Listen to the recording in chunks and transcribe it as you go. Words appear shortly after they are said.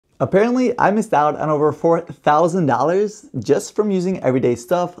Apparently, I missed out on over $4,000 just from using everyday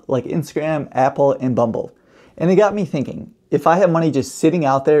stuff like Instagram, Apple, and Bumble. And it got me thinking, if I have money just sitting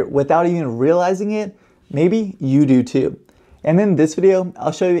out there without even realizing it, maybe you do too. And in this video,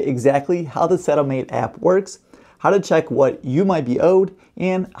 I'll show you exactly how the Settlemate app works, how to check what you might be owed,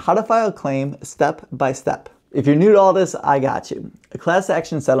 and how to file a claim step by step. If you're new to all this, I got you. A class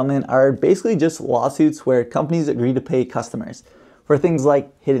action settlement are basically just lawsuits where companies agree to pay customers for things like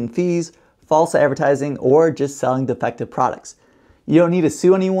hidden fees, false advertising, or just selling defective products. You don't need to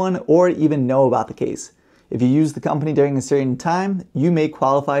sue anyone or even know about the case. If you use the company during a certain time, you may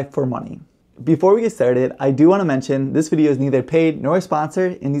qualify for money. Before we get started, I do want to mention this video is neither paid nor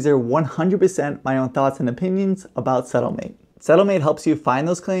sponsored, and these are 100% my own thoughts and opinions about Settlemate. Settlemate helps you find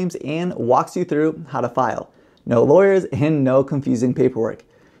those claims and walks you through how to file. No lawyers and no confusing paperwork.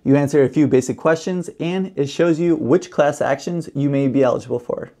 You answer a few basic questions and it shows you which class actions you may be eligible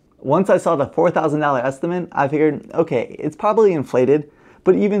for. Once I saw the $4,000 estimate, I figured, okay, it's probably inflated,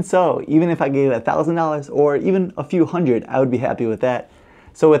 but even so, even if I get $1,000 or even a few hundred, I would be happy with that.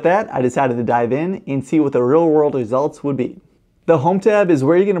 So with that, I decided to dive in and see what the real world results would be. The Home tab is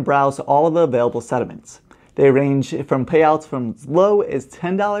where you're going to browse all of the available settlements. They range from payouts from as low as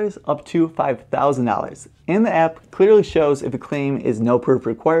 $10 up to $5,000. And the app clearly shows if a claim is no proof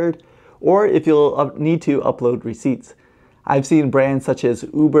required or if you'll need to upload receipts. I've seen brands such as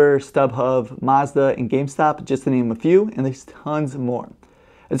Uber, StubHub, Mazda, and GameStop, just to name a few, and there's tons more.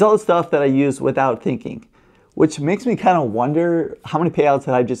 It's all the stuff that I use without thinking, which makes me kind of wonder how many payouts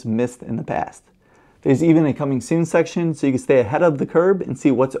that I just missed in the past. There's even a coming soon section so you can stay ahead of the curve and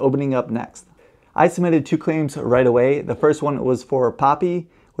see what's opening up next. I submitted 2 claims right away. The first one was for Poppi,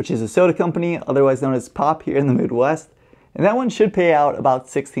 which is a soda company, otherwise known as Pop here in the Midwest, and that one should pay out about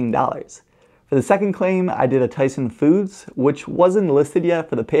 $16. For the second claim, I did a Tyson Foods, which wasn't listed yet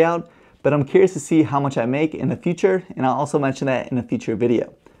for the payout, but I'm curious to see how much I make in the future, and I'll also mention that in a future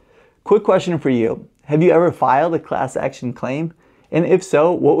video. Quick question for you. Have you ever filed a class action claim? And if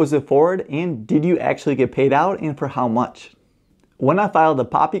so, what was it for, and did you actually get paid out, and for how much? When I filed the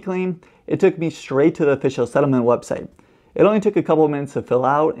Poppi claim, it took me straight to the official settlement website. It only took a couple of minutes to fill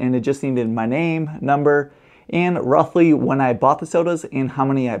out, and it just needed my name, number, and roughly when I bought the sodas and how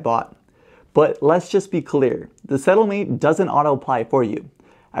many I bought. But let's just be clear, the Settlemate doesn't auto-apply for you.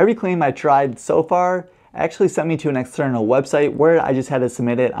 Every claim I tried so far actually sent me to an external website where I just had to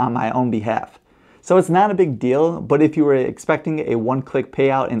submit it on my own behalf. So it's not a big deal, but if you were expecting a one-click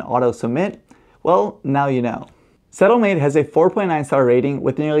payout and auto-submit, well, now you know. Settlemate has a 4.9 star rating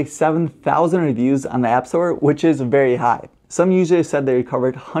with nearly 7,000 reviews on the App Store, which is very high. Some users said they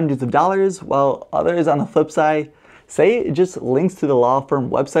recovered hundreds of dollars, while others on the flip side say it just links to the law firm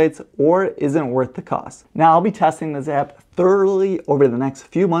websites or isn't worth the cost. Now I'll be testing this app thoroughly over the next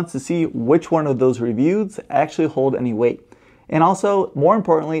few months to see which one of those reviews actually hold any weight. And also, more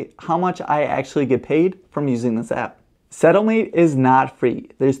importantly, how much I actually get paid from using this app. Settlemate is not free.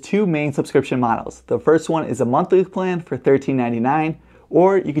 There's 2 main subscription models. The first one is a monthly plan for $13.99,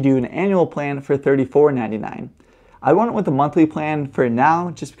 or you could do an annual plan for $34.99. I went with the monthly plan for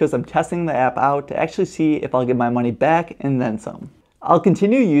now just because I'm testing the app out to actually see if I'll get my money back and then some. I'll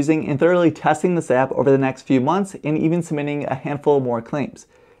continue using and thoroughly testing this app over the next few months and even submitting a handful more claims.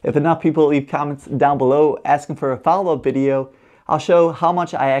 If enough people leave comments down below asking for a follow-up video, I'll show how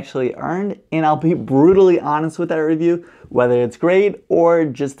much I actually earned, and I'll be brutally honest with that review, whether it's great or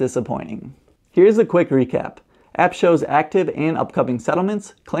just disappointing. Here's a quick recap. App shows active and upcoming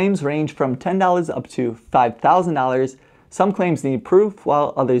settlements. Claims range from $10 up to $5,000. Some claims need proof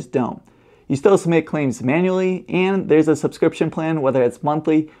while others don't. You still submit claims manually, and there's a subscription plan whether it's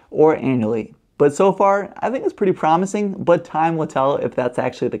monthly or annually. But so far, I think it's pretty promising, but time will tell if that's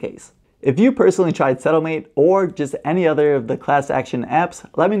actually the case. If you personally tried Settlemate or just any other of the class action apps,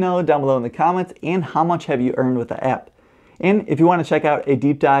 let me know down below in the comments, and how much have you earned with the app. And if you want to check out a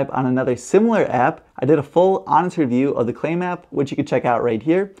deep dive on another similar app, I did a full honest review of the Claim app, which you can check out right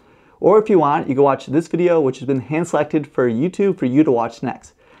here. Or if you want, you can watch this video, which has been hand selected for YouTube for you to watch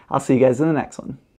next. I'll see you guys in the next one.